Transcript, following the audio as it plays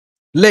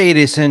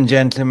Ladies and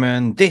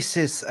gentlemen, this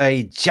is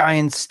a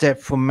giant step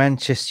for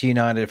Manchester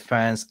United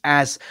fans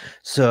as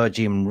Sir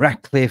Jim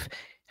Ratcliffe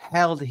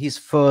held his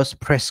first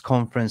press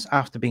conference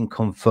after being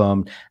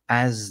confirmed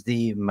as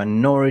the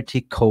minority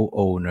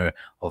co-owner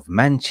of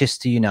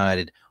Manchester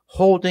United,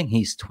 holding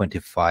his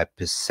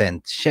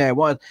 25% share.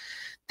 Well,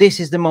 this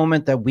is the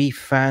moment that we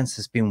fans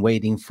has been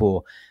waiting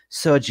for.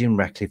 Sir Jim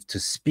Ratcliffe to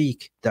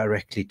speak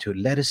directly to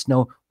let us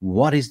know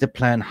what is the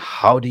plan,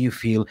 how do you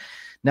feel.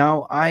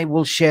 Now, I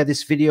will share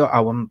this video. I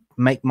will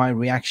make my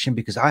reaction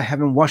because I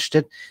haven't watched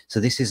it. So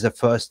this is the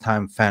first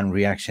time fan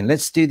reaction.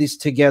 Let's do this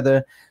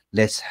together.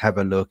 Let's have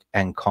a look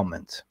and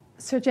comment.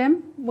 Sir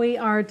Jim, we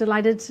are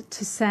delighted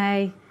to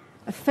say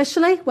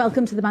officially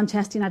welcome to the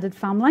Manchester United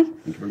family.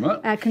 Thank you very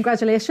much.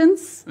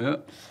 Congratulations. Yeah.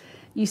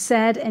 You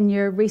said in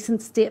your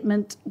recent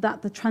statement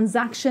that the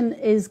transaction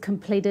is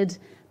completed,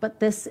 but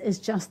this is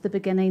just the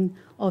beginning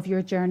of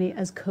your journey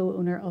as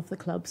co-owner of the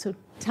club. So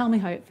tell me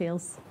how it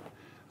feels.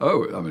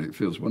 Oh, I mean, it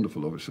feels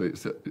wonderful. Obviously,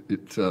 you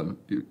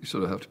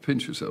sort of have to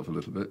pinch yourself a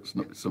little bit. It's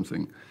not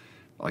something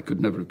I could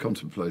never have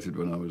contemplated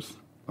when I was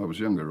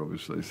younger.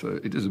 Obviously, so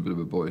it is a bit of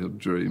a boyhood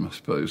dream, I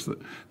suppose,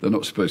 that they're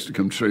not supposed to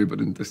come true,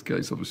 but in this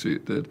case, obviously,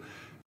 it did.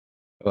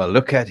 Well,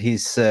 look at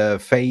his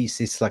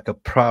face. It's like a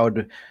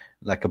proud,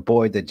 like a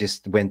boy that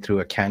just went through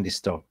a candy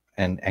store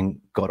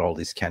and got all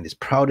these candies.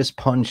 Proud as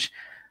punch.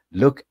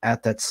 Look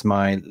at that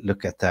smile.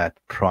 Look at that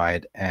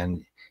pride.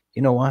 And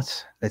you know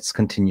what? Let's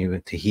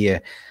continue to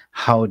hear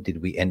how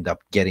did we end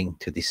up getting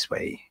to this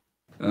way.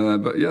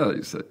 But yeah,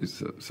 it's a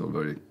sort of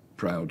very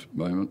proud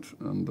moment,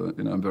 and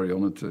I'm very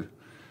honoured to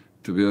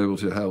be able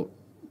to help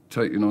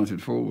take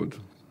United forward.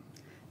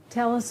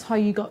 Tell us how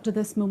you got to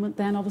this moment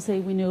then. Obviously,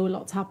 we know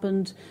lots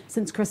happened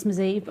since Christmas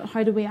Eve, but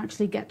how do we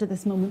actually get to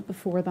this moment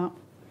before that?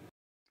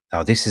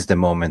 Now, this is the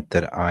moment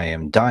that I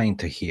am dying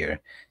to hear.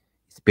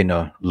 It's been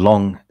a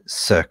long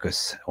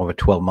circus over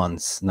 12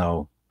 months.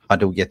 Now, how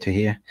do we get to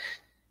here?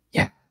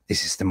 Yeah,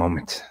 this is the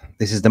moment.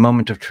 This is the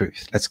moment of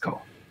truth. Let's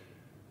go.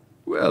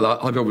 Well,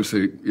 I'd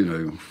obviously,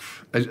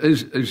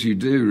 as you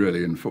do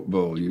really in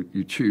football,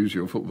 you choose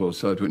your football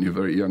side when you're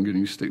very young and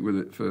you stick with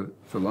it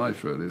for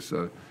life, really.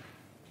 So,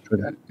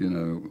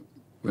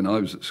 when I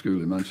was at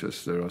school in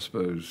Manchester, I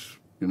suppose,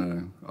 I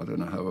don't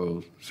know how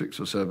old, 6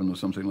 or 7 or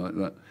something like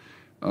that.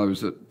 I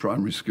was at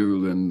primary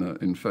school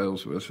in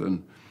Failsworth,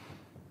 and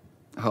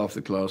half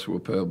the class wore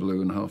pale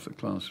blue and half the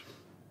class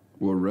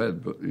wore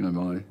red. But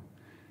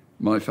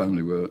my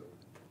family were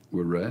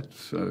red,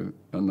 so,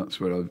 and that's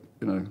where I've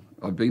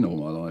been all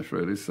my life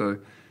really. So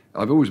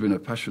I've always been a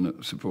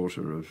passionate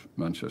supporter of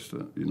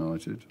Manchester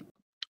United.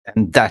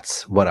 And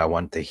that's what I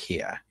want to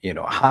hear.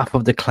 Half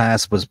of the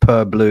class was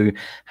pure blue,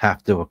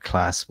 half the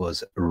class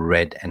was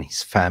red, and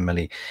his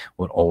family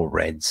were all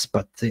reds.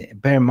 But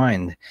bear in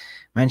mind,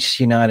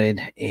 Manchester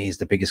United is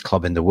the biggest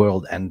club in the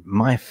world, and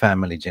my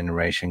family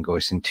generation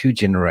goes in 2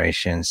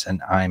 generations,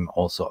 and I'm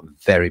also a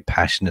very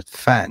passionate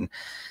fan.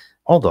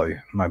 Although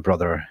my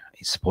brother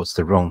supports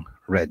the wrong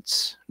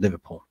Reds,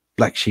 Liverpool,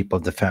 black sheep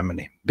of the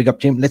family. Big up,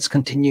 Jim. Let's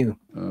continue.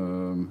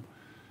 More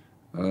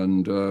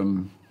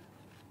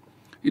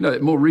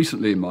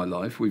recently in my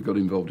life, we've got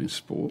involved in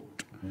sport.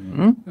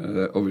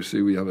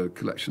 Obviously, we have a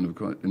collection of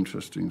quite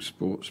interesting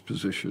sports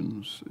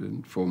positions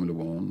in Formula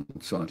One,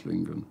 and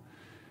cycling, and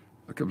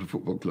a couple of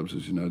football clubs,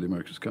 as you know, the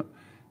America's Cup.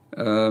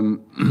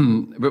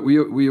 But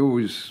we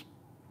always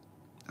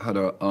had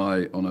our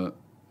eye on a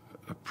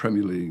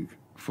Premier League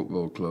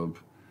football club,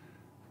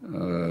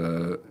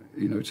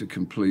 to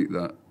complete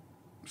that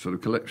sort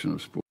of collection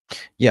of sport.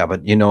 Yeah,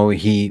 but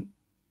he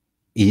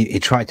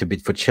tried to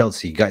bid for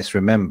Chelsea, you guys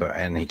remember,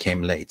 and he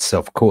came late. So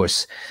of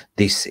course,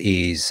 this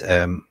is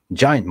a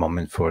giant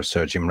moment for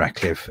Sir Jim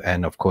Ratcliffe,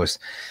 and of course,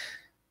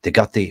 they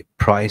got the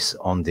prize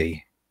on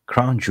the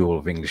crown jewel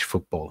of English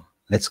football.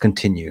 Let's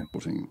continue.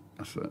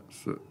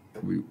 Assets that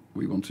we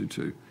wanted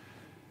to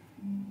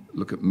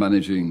look at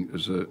managing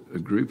as a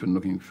group and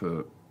looking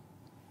for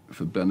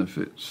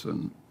benefits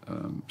and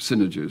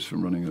synergies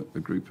from running a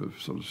group of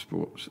sort of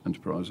sports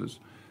enterprises.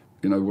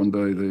 One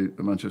day the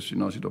Manchester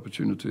United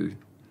opportunity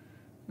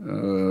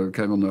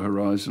came on the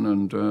horizon,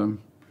 and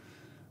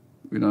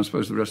I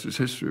suppose the rest is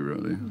history,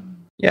 really.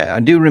 Yeah, I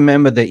do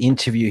remember the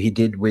interview he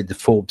did with the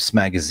Forbes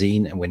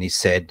magazine, and when he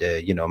said,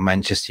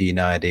 Manchester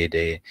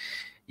United,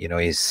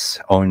 is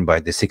owned by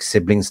the 6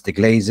 siblings, the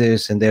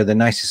Glazers, and they're the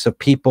nicest of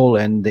people,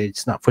 and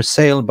it's not for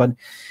sale. But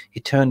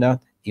it turned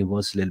out it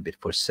was a little bit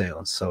for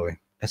sale. So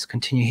let's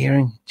continue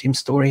hearing Jim's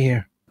story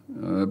here.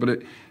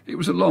 But it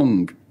was a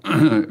long,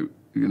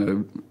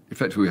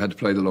 effectively we had to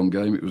play the long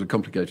game. It was a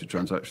complicated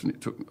transaction.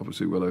 It took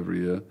obviously well over a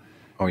year.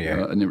 Oh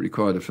yeah. And it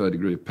required a fair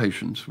degree of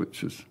patience,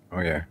 which is, oh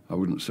yeah, I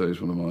wouldn't say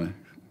is one of my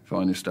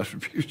finest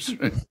attributes.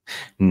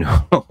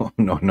 No.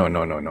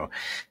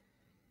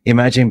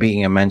 Imagine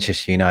being a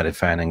Manchester United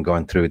fan and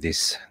going through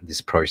this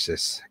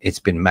process. It's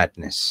been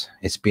madness.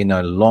 It's been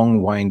a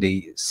long,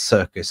 windy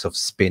circus of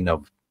spin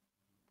of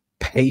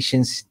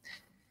patience.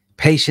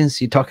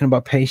 Patience? You're talking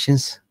about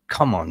patience?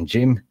 Come on,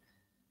 Jim.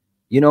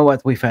 You know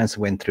what we fans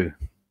went through.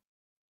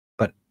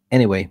 But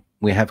anyway,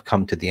 we have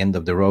come to the end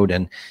of the road,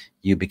 and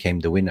you became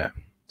the winner.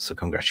 So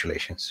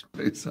congratulations.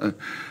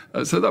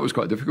 So that was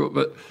quite difficult,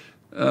 but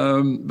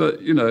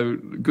you know,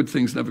 good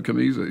things never come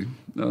easy,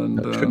 and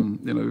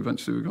you know,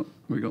 eventually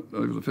we got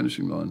over the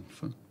finishing line.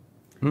 So.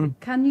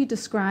 Can you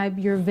describe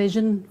your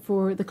vision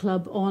for the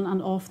club on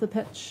and off the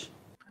pitch?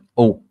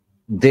 Oh,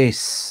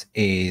 this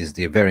is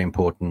the very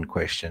important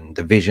question.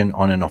 The vision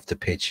on and off the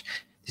pitch.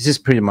 This is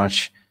pretty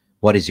much,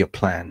 what is your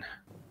plan?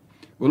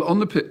 Well, on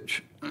the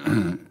pitch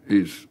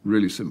is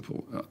really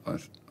simple.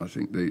 I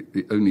think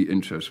the only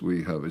interest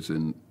we have is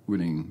in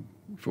winning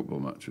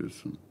football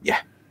matches.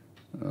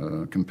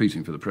 And,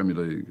 competing for the Premier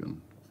League and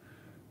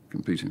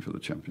competing for the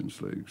Champions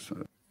League.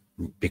 So.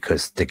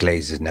 Because the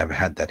Glazers never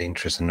had that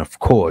interest. And of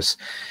course,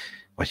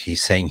 what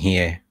he's saying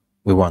here,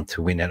 we want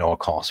to win at all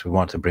costs. We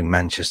want to bring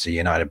Manchester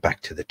United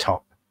back to the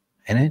top,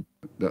 isn't it?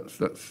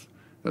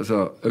 That's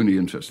our only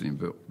interest in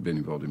being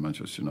involved in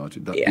Manchester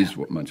United. That is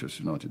what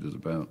Manchester United is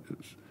about.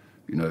 It's,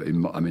 you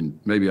know, I mean,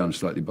 maybe I'm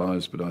slightly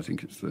biased, but I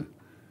think it's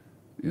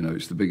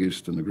it's the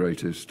biggest and the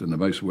greatest and the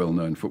most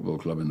well-known football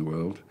club in the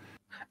world.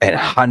 And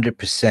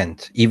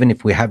 100%, even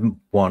if we haven't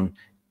won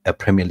a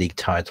Premier League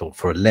title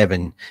for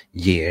 11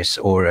 years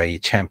or a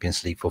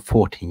Champions League for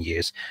 14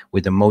 years,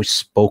 we're the most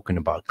spoken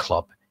about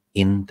club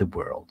in the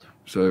world.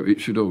 So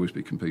it should always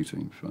be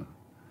competing for,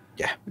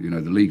 you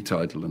know, the league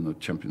title and the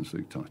Champions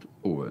League title,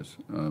 always.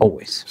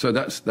 Always. So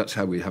that's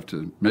how we have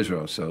to measure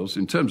ourselves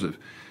in terms of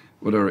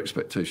what our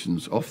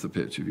expectations off the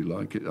pitch, if you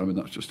like. I mean,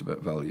 that's just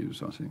about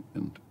values, I think.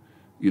 And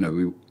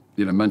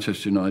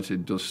Manchester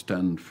United does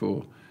stand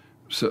for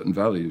certain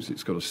values.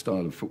 It's got a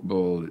style of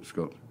football. It's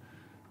got,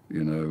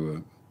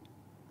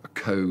 a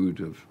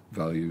code of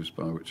values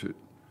by which it.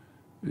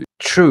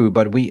 True,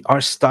 but our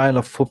style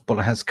of football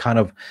has kind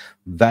of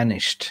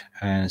vanished,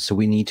 and so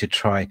we need to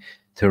try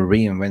to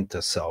reinvent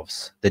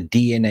ourselves. The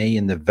DNA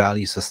and the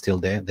values are still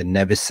there. The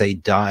never say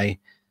die,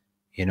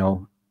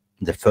 the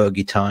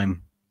Fergie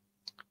time.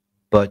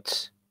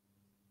 But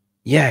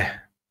yeah,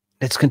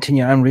 let's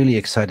continue. I'm really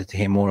excited to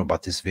hear more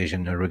about this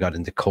vision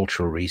regarding the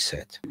cultural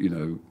reset.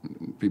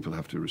 People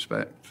have to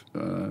respect,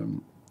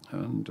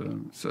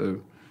 so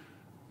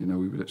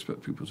we would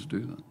expect people to do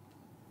that.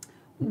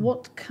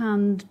 What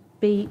can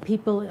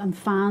people and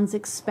fans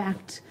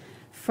expect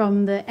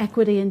from the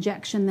equity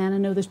injection then? I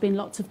know there's been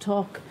lots of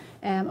talk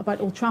about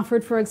Old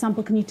Trafford, for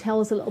example. Can you tell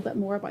us a little bit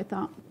more about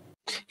that?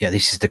 Yeah,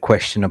 this is the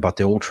question about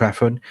the Old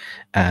Trafford.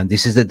 And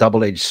this is the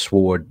double-edged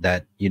sword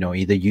that,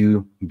 either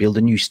you build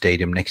a new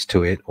stadium next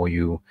to it or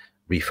you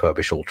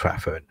refurbish Old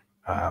Trafford.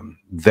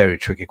 Very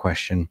tricky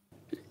question.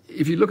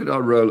 If you look at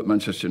our role at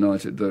Manchester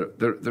United,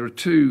 there are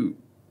two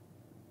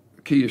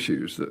key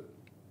issues that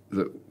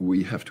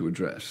we have to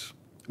address.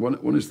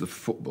 One is the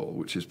football,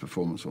 which is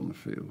performance on the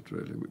field,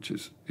 really, which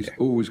is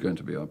always going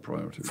to be our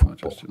priority at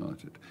Manchester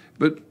United.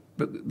 But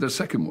the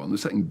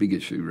second big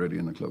issue, really,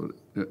 in the club,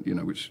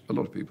 which a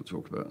lot of people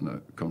talk about and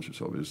are conscious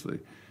of,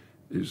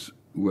 is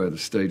where the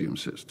stadium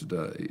sits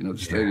today. The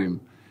stadium,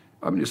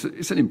 I mean,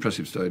 it's an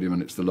impressive stadium,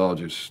 and it's the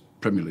largest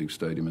Premier League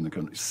stadium in the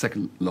country,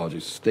 second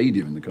largest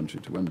stadium in the country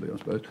to Wembley, I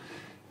suppose.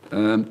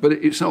 But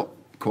it's not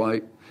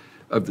quite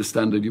of the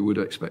standard you would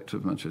expect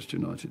of Manchester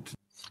United.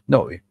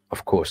 No,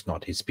 of course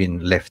not. It's been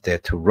left there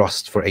to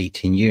rust for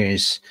 18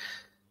 years,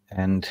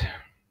 and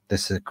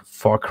this is a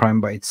far cry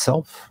by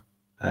itself.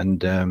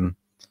 And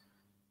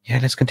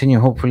let's continue.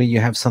 Hopefully you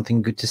have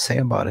something good to say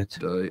about it.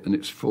 Today, and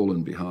it's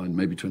fallen behind.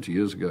 Maybe 20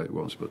 years ago it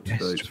was, but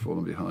today it's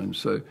fallen behind.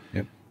 So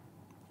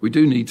we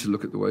do need to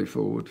look at the way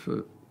forward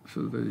for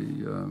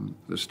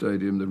the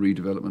stadium, the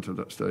redevelopment of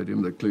that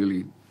stadium. There are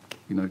clearly,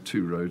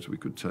 two roads we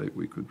could take.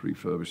 We could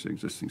refurbish the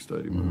existing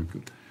stadium,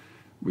 or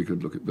we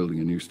could look at building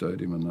a new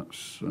stadium, and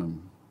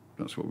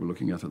that's what we're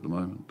looking at the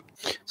moment.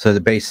 So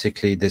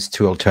basically, there's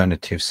two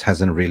alternatives.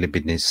 Hasn't really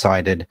been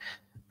decided.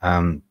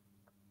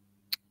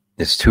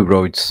 There's two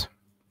roads,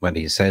 what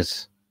he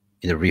says,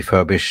 either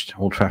refurbished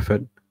Old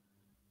Trafford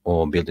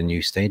or build a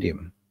new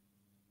stadium.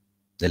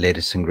 The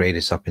latest and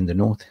greatest up in the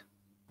north.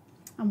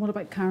 And what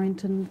about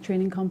Carrington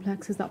Training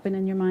Complex? Has that been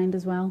in your mind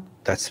as well?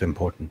 That's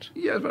important.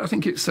 Yeah, but I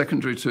think it's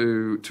secondary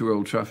to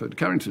Old Trafford.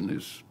 Carrington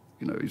is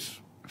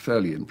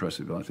fairly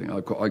impressive, I think.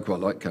 I quite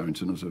like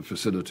Carrington as a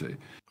facility.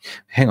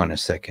 Hang on a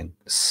second.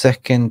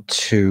 Second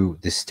to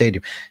the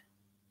stadium.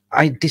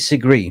 I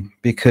disagree,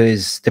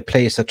 because the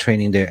players are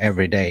training there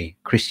every day.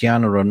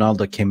 Cristiano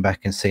Ronaldo came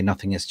back and said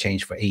nothing has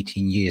changed for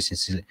 18 years.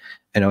 Since,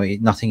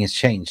 nothing has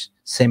changed.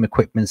 Same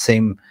equipment,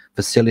 same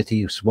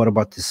facilities. What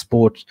about the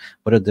sport?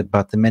 What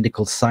about the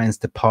medical science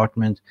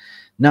department?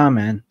 Nah,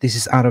 man, this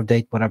is out of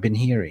date what I've been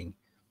hearing.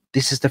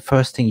 This is the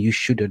first thing you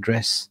should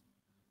address.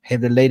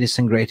 Have the latest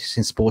and greatest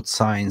in sports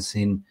science,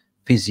 in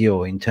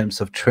physio, in terms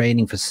of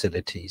training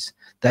facilities.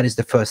 That is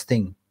the first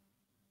thing.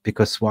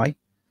 Because why?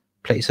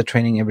 Players are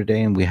training every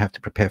day, and we have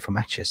to prepare for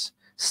matches.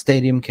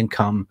 Stadium can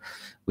come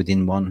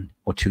within 1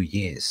 or 2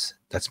 years.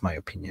 That's my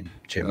opinion,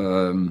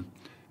 Jim.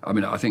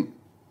 I think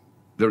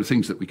there are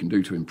things that we can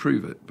do to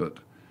improve it, but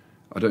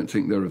I don't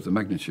think they're of the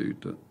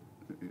magnitude that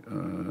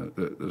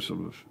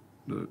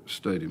the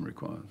stadium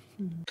requires.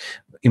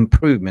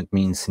 Improvement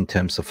means in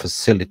terms of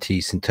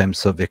facilities, in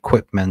terms of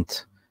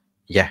equipment.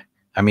 Yeah,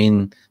 I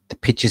mean, the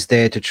pitch is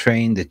there to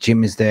train, the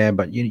gym is there,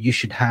 but you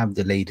should have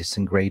the latest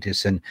and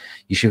greatest, and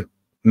you should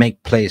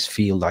make players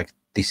feel like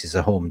this is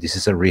a home, this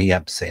is a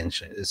rehab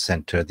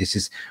center, this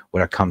is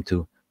where I come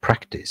to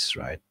practice,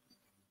 right?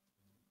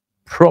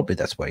 Probably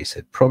that's why he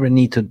said, probably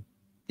need to,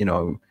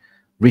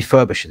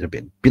 refurbish it a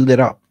bit, build it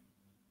up.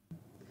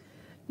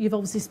 You've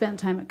obviously spent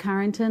time at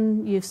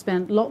Carrington. You've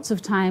spent lots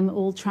of time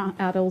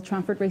at Old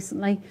Trafford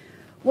recently.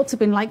 What's it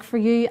been like for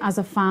you as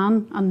a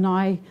fan and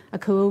now a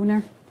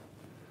co-owner?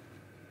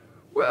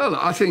 Well,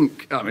 I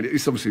mean,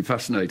 it's obviously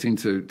fascinating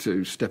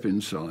to step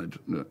inside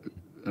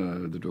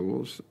the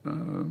doors,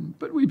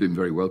 but we've been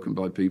very welcomed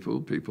by people.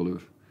 People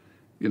have,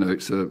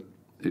 it's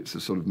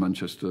a sort of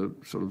Manchester,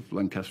 sort of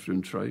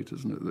Lancastrian trait,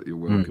 isn't it, that you're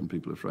welcome,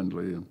 people are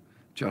friendly and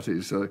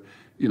chatty. So,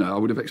 I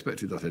would have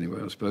expected that anyway,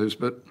 I suppose.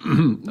 But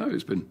no,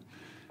 it's been,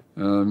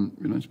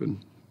 it's been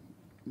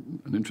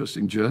an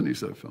interesting journey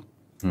so far.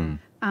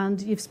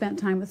 And you've spent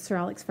time with Sir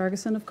Alex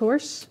Ferguson, of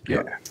course.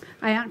 Yeah.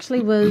 I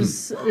actually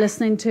was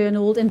listening to an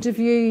old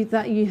interview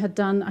that you had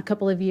done a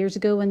couple of years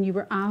ago, and you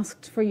were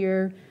asked for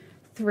your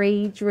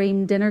 3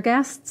 dream dinner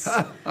guests.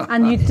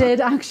 And you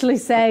did actually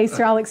say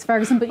Sir Alex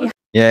Ferguson, but you...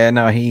 Yeah,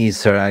 no, he's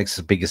Sir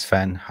Alex's biggest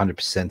fan,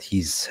 100%.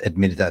 He's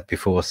admitted that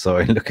before, so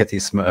look at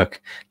his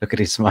smirk. Look at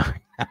his smile.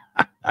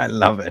 I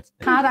love it.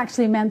 I had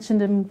actually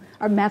mentioned him,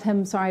 or met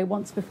him, sorry,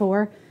 once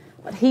before.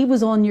 But he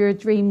was on your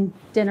dream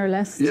dinner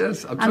list.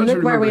 Yes, I'm and trying look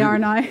to where we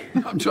remember. are now.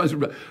 I'm trying to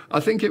remember. I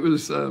think it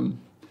was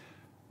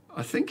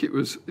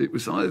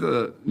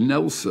either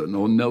Nelson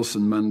or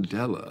Nelson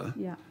Mandela.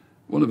 Yeah.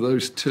 One of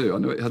those two. I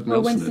know it had Or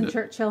Nelson Winston in it.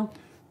 Churchill.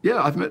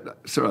 Yeah, I've met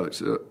Sir Alex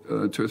 2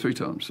 or 3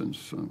 times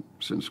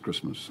since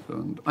Christmas,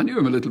 and I knew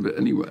him a little bit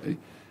anyway.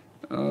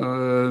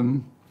 I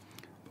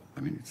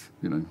mean,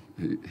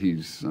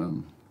 he's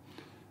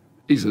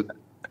a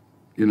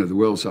the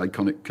world's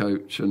iconic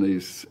coach, and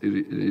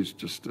he's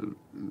just an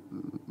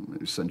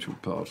essential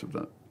part of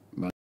that.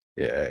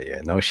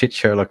 Yeah. No shit,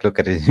 Sherlock. Look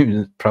at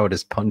his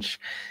proudest punch.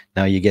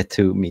 Now you get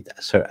to meet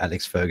Sir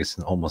Alex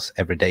Ferguson almost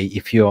every day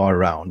if you are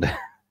around.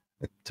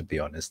 To be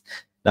honest,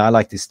 now I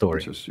like this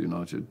story. Manchester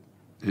United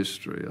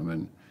history. I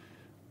mean,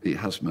 he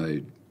has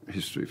made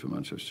history for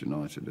Manchester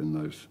United in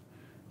those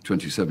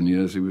 27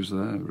 years he was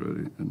there,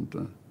 really,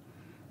 and.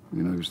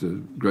 He was the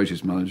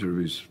greatest manager of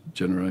his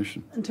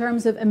generation. In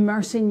terms of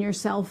immersing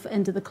yourself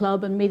into the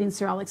club and meeting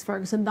Sir Alex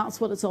Ferguson, that's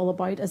what it's all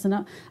about, isn't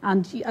it?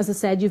 And as I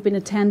said, you've been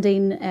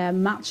attending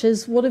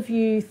matches. What have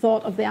you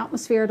thought of the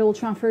atmosphere at Old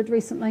Trafford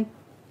recently?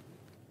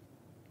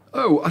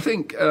 Oh, I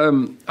think,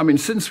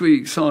 since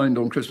we signed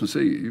on Christmas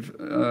Eve,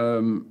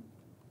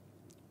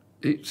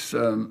 it's,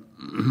 the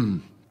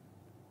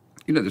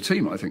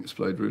team, I think, has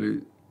played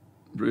really,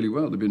 really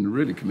well. They've been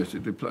really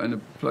committed. They've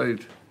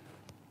played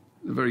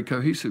very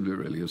cohesively,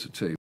 really, as a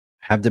team.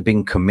 Have they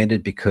been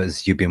committed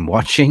because you've been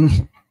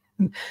watching?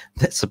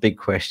 That's a big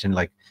question.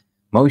 Like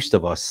most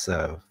of us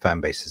fan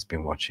base has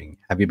been watching.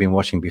 Have you been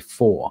watching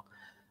before?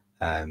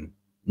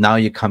 Now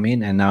you come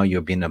in and now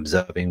you've been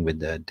observing with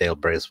Dale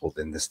Brailsford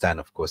in the stand.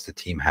 Of course, the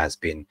team has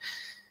been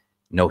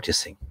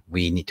noticing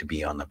we need to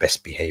be on the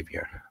best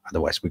behavior.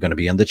 Otherwise, we're going to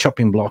be on the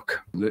chopping block.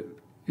 They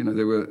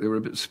were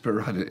a bit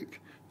sporadic.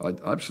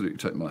 I'd absolutely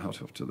take my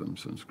hat off to them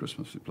since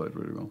Christmas. They played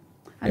really well.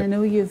 And I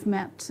know you've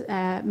met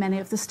many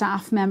of the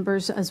staff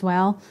members as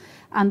well.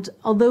 And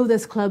although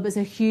this club is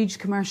a huge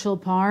commercial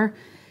power,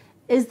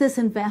 is this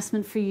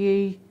investment for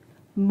you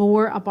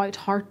more about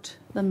heart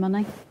than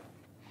money?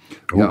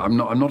 Yeah, I'm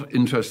not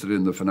interested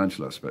in the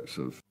financial aspects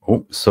of.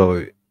 Oh,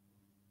 so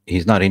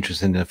he's not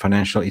interested in the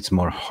financial. It's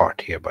more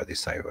heart here by this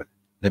side.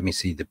 Let me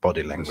see the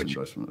body language.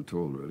 Investment at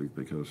all, really,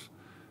 because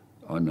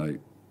I make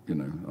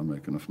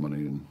enough money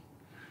in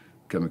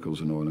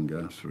chemicals and oil and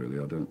gas. Really,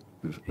 I don't.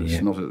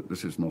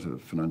 This is not a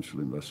financial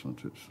investment.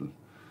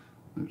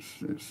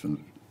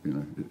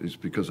 It's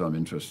because I'm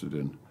interested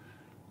in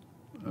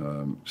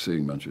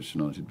seeing Manchester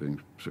United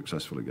being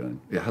successful again.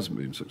 It hasn't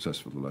been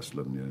successful the last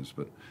 11 years,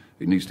 but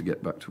it needs to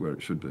get back to where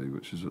it should be,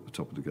 which is at the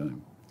top of the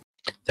game.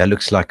 That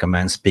looks like a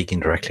man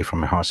speaking directly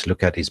from the heart. So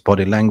look at his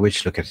body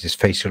language, look at his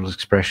facial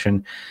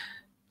expression.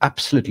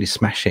 Absolutely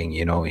smashing.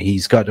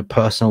 He's got a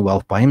personal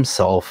wealth by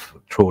himself.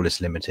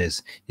 Trawlers Limited.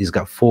 He's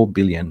got 4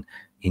 billion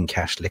in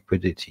cash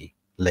liquidity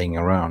laying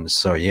around.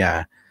 So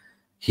yeah,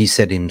 he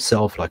said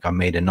himself, like, I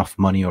made enough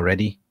money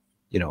already.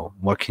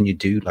 What can you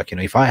do? Like,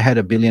 if I had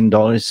 $1 billion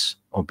or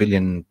 £1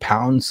 billion,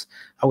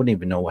 I wouldn't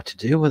even know what to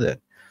do with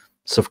it.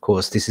 So of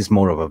course, this is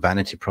more of a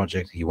vanity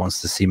project. He wants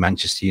to see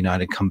Manchester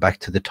United come back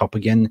to the top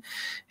again.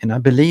 And I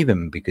believe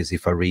him, because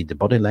if I read the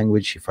body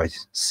language, if I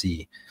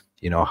see,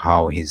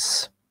 how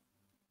his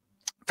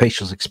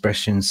facial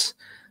expressions,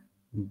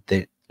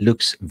 that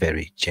looks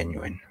very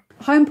genuine.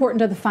 How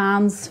important are the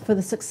fans for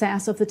the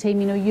success of the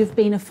team? You've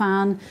been a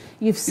fan.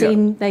 You've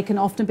seen they can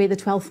often be the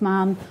 12th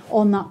man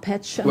on that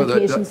pitch on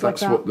occasions like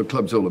that. That's what the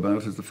club's all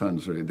about, is the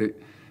fans, really.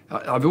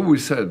 I've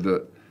always said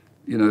that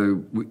you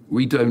know,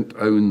 we don't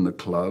own the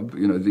club.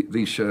 You know,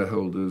 these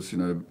shareholders, you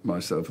know,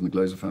 myself and the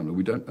Glazer family,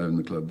 we don't own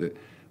the club.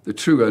 The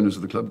true owners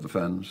of the club are the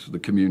fans, the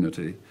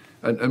community.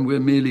 And we're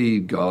merely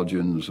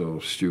guardians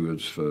or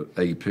stewards for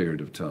a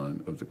period of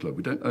time of the club.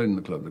 We don't own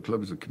the club. The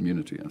club is a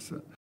community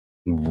asset.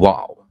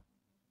 Wow.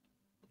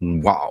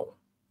 Wow.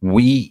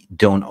 We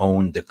don't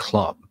own the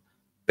club.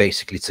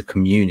 Basically, it's a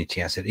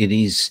community asset. It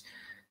is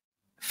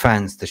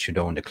fans that should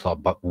own the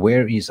club. But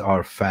where is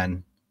our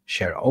fan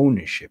share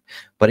ownership?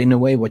 But in a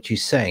way, what you're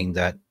saying,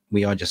 that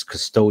we are just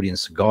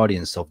custodians,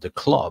 guardians of the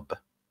club.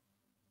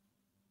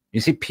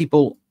 You see,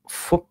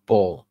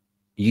 football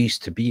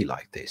used to be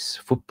like this.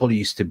 Football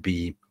used to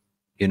be,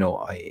 you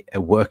know, a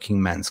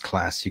working man's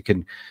class. You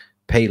can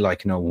pay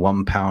like, you know,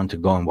 £1 to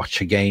go and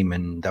watch a game,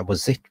 and that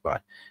was it.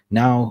 But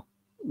now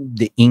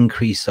the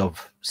increase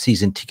of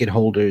season ticket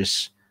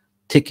holders,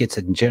 tickets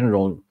in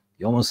general,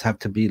 you almost have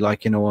to be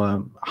like, you know,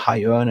 a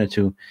high earner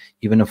to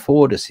even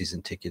afford a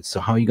season ticket. So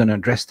how are you going to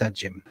address that,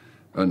 Jim?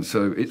 And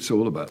so it's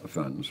all about the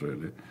fans,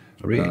 really.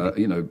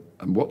 Really? You know,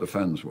 and what the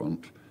fans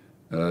want,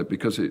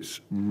 because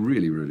it's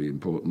really, really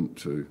important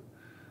to,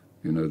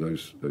 you know,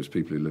 those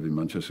people who live in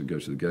Manchester and go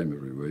to the game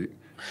every week.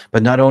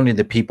 But not only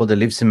the people that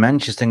lives in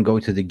Manchester and go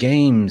to the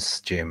games,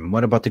 Jim.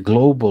 What about the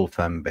global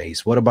fan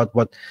base? What about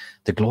what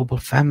the global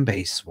fan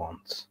base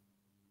wants?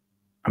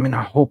 I mean,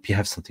 I hope you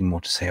have something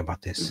more to say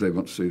about this. They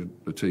want to see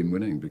the team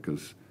winning,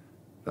 because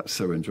that's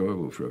so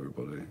enjoyable for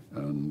everybody.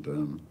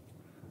 And,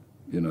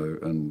 you know,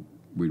 and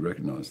we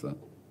recognise that.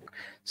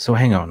 So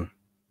hang on.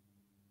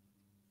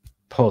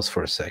 Pause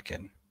for a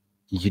second.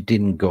 You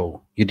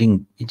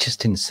just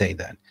didn't say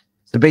that.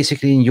 So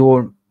basically in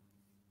your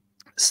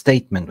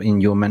statement,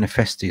 in your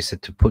manifesto, you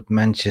said to put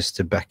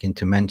Manchester back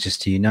into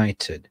Manchester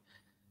United.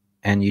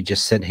 And you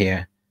just said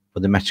here,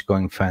 for the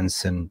match-going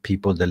fans and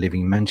people that live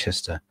in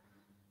Manchester,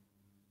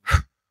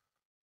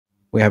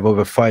 we have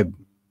over 5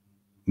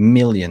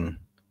 million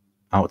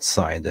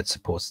outside that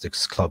supports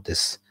this club,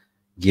 this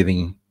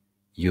giving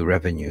you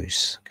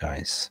revenues,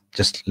 guys.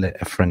 Just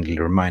a friendly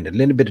reminder. A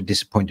little bit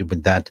disappointed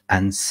with that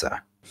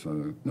answer.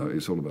 So, no,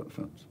 it's all about the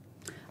fans.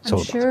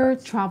 I'm sure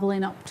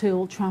travelling up to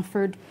Old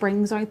Trafford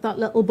brings out that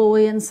little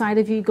boy inside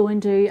of you,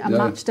 going to a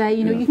match day.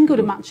 You know, you can go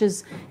to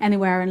matches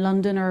anywhere in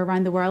London or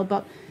around the world,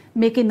 but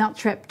making that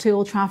trip to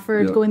Old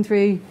Trafford, going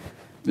through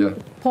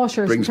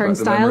posher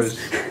turnstiles.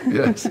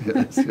 Yes.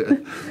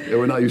 Yeah,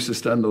 when I used to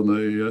stand on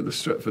the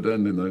Stretford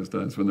end in those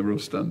days when they were all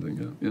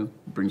standing,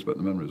 it brings back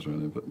the memories,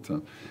 really.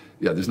 But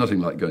there's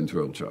nothing like going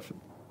to Old Trafford.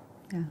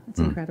 Yeah, it's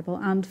incredible.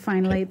 And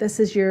finally, this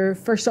is your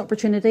first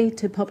opportunity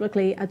to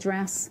publicly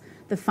address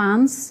the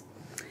fans.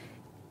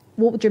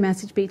 What would your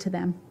message be to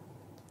them?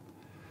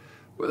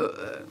 Well,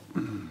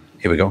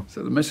 here we go.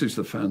 So the message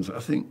to the fans, I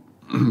think,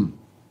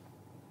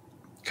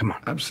 come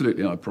on,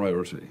 absolutely our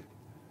priority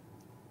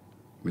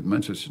with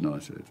Manchester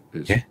United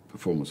is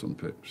performance on the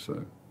pitch.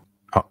 So,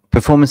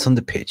 performance on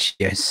the pitch,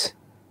 yes.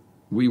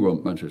 We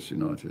want Manchester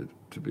United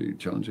to be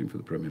challenging for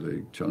the Premier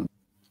League.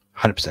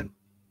 100%.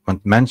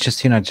 Want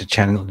Manchester United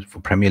challenge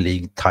for Premier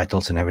League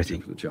titles and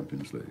everything. For the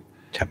Champions League.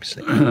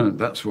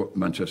 That's what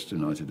Manchester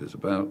United is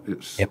about.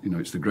 It's you know,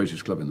 it's the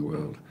greatest club in the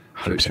world,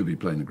 so 100%. It should be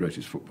playing the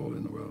greatest football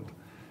in the world.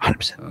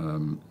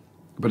 100%.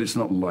 But it's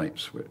not a light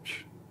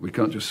switch. We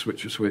can't just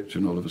switch a switch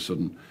and all of a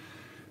sudden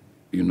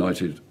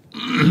United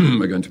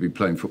are going to be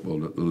playing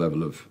football at the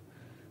level of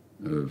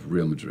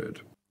Real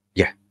Madrid.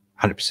 Yeah,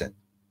 100%.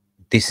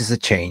 This is a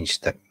change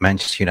that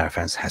Manchester United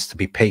fans has to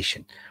be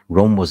patient.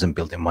 Rome wasn't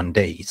built in one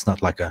day. It's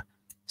not like a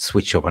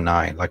switch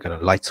overnight, like a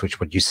light switch.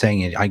 What you're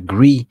saying, I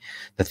agree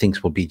that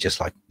things will be just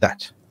like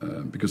that.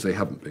 Because they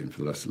haven't been for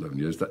the last 11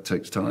 years. That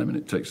takes time and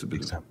it takes a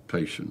bit of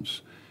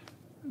patience.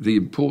 The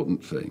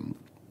important thing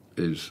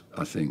is,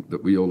 I think,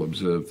 that we all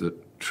observe the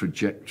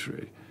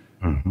trajectory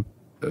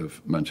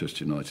of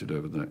Manchester United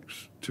over the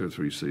next 2 or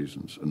 3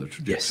 seasons, and the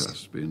trajectory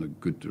has to be in a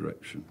good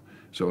direction.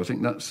 So I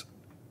think that's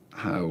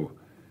how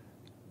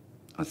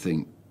I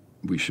think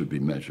we should be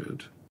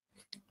measured.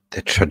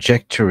 The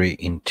trajectory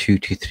in 2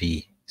 to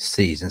 3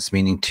 seasons,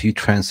 meaning 2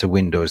 transfer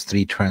windows,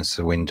 3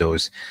 transfer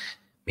windows,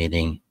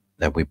 meaning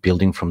that we're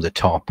building from the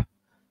top,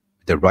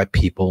 the right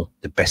people,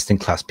 the best in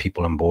class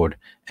people on board,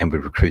 and we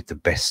recruit the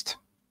best.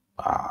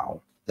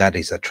 Wow, that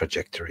is a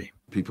trajectory.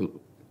 People,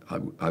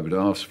 I would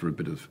ask for a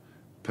bit of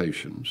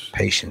patience.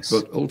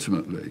 But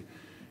ultimately,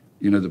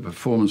 you know, the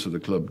performance of the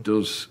club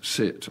does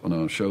sit on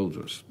our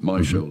shoulders,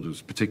 my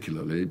shoulders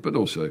particularly, but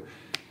also,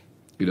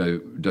 you know,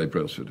 Dave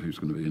Brailsford, who's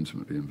going to be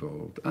intimately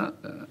involved,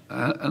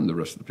 and the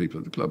rest of the people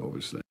at the club,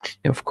 obviously.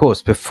 Of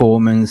course,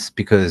 performance,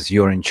 because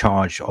you're in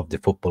charge of the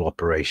football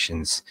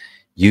operations.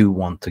 You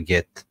want to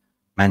get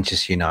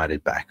Manchester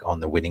United back on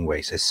the winning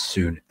ways as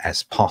soon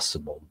as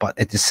possible. But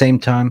at the same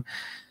time,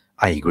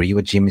 I agree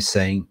with Jim is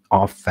saying.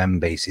 Our fan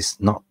base is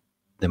not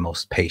the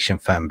most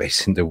patient fan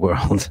base in the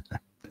world.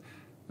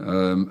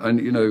 And,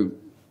 you know,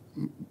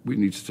 we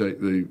need to take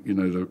the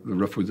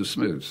rough with the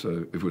smooth.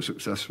 So if we're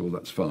successful,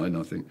 that's fine.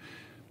 I think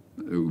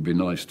it would be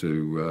nice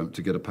to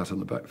get a pat on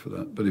the back for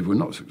that. But if we're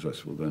not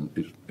successful, then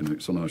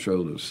it's on our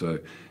shoulders. So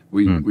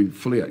we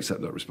fully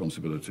accept that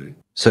responsibility.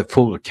 So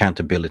full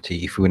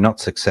accountability. If we're not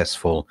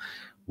successful,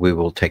 we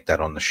will take that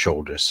on the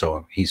shoulders.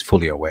 So he's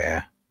fully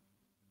aware.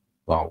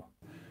 Wow.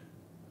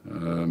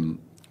 And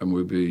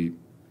we'll be,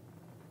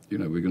 we're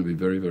going to be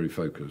very, very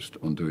focused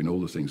on doing all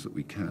the things that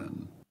we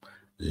can.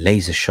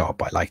 Laser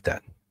sharp. I like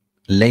that.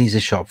 Laser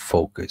sharp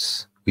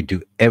focus. We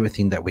do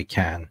everything that we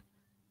can.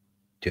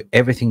 Do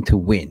everything to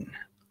win.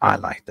 I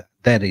like that.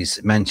 That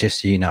is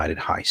Manchester United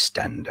high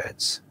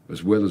standards.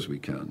 As well as we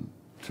can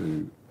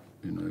to,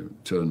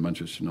 turn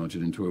Manchester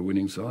United into a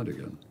winning side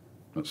again.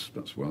 That's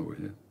why we're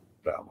here.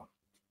 Bravo.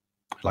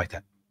 I like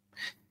that.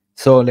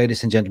 So,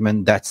 ladies and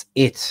gentlemen, that's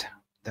it.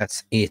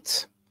 That's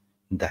it.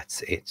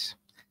 That's it.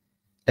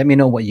 Let me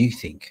know what you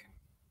think.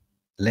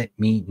 Let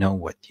me know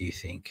what you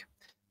think.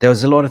 There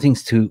was a lot of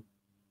things to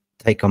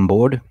take on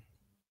board.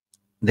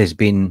 There's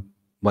been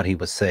what he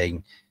was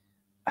saying.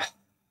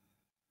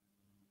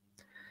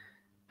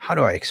 How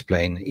do I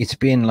explain? It's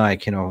been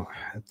like,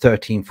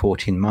 13,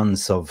 14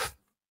 months of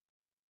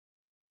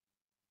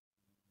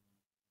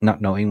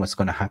not knowing what's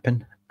going to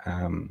happen.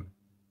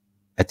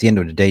 At the end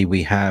of the day,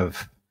 we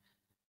have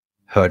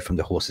heard from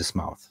the horse's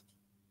mouth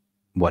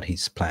what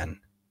his plan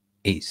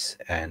is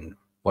and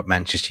what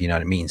Manchester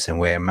United means and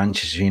where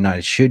Manchester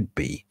United should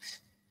be.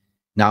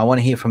 Now, I want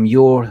to hear from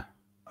your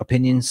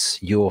opinions,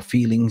 your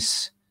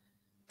feelings.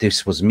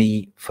 This was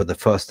me for the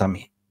first time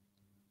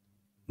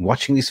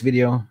watching this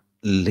video,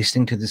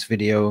 listening to this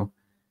video,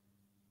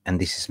 and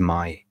this is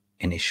my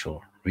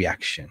initial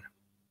reaction.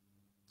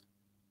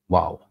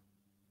 Wow.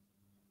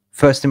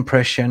 First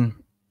impression,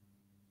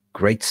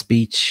 great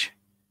speech,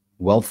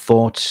 well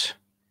thought,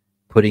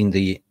 putting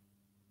the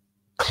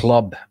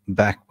club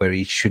back where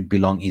it should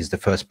belong is the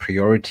first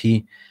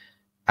priority,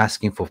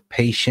 asking for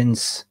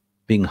patience,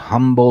 being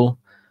humble.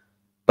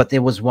 But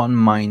there was one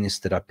minus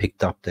that I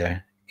picked up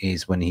there,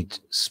 is when he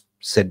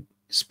said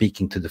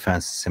speaking to the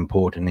fans is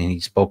important, and he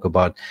spoke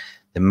about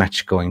the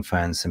match-going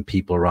fans and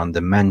people around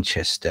the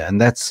Manchester, and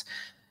that's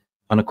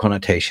on a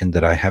connotation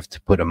that I have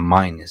to put a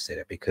minus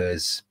there,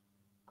 because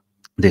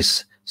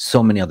there's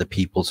so many other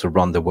people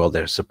around the world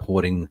that are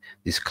supporting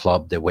this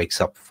club, that wakes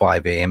up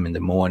 5 a.m. in the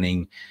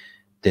morning,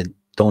 that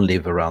don't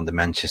live around the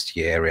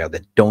Manchester area,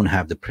 that don't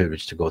have the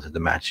privilege to go to the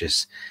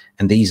matches,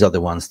 and these are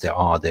the ones that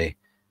are the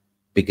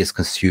biggest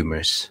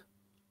consumers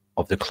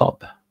of the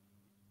club,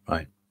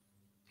 right?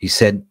 He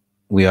said,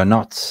 we are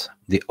not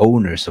the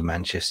owners of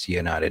Manchester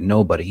United.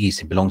 Nobody is.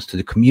 It belongs to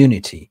the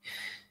community.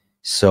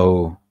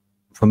 So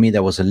for me,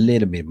 that was a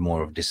little bit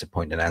more of a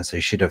disappointing answer.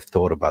 You should have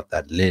thought about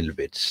that a little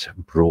bit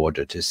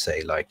broader, to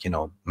say, like,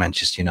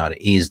 Manchester United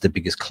is the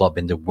biggest club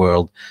in the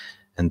world,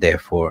 and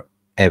therefore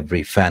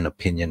every fan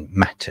opinion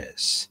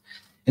matters.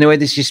 Anyway,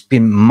 this has just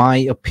been my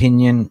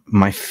opinion,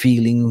 my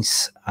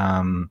feelings.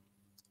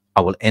 I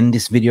will end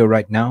this video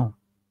right now,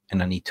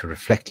 and I need to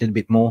reflect a little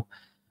bit more.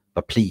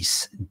 But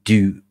please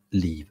do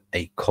leave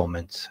a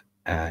comment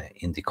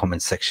in the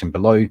comment section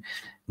below.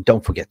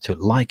 Don't forget to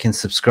like and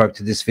subscribe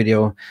to this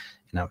video,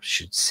 and I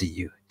should see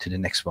you to the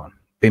next one.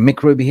 Been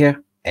Mick Ruby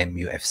here,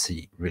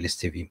 Mufc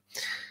Realist TV.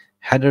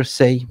 Had to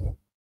say,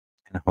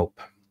 and I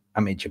hope I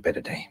made you a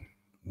better day.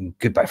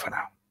 Goodbye for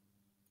now.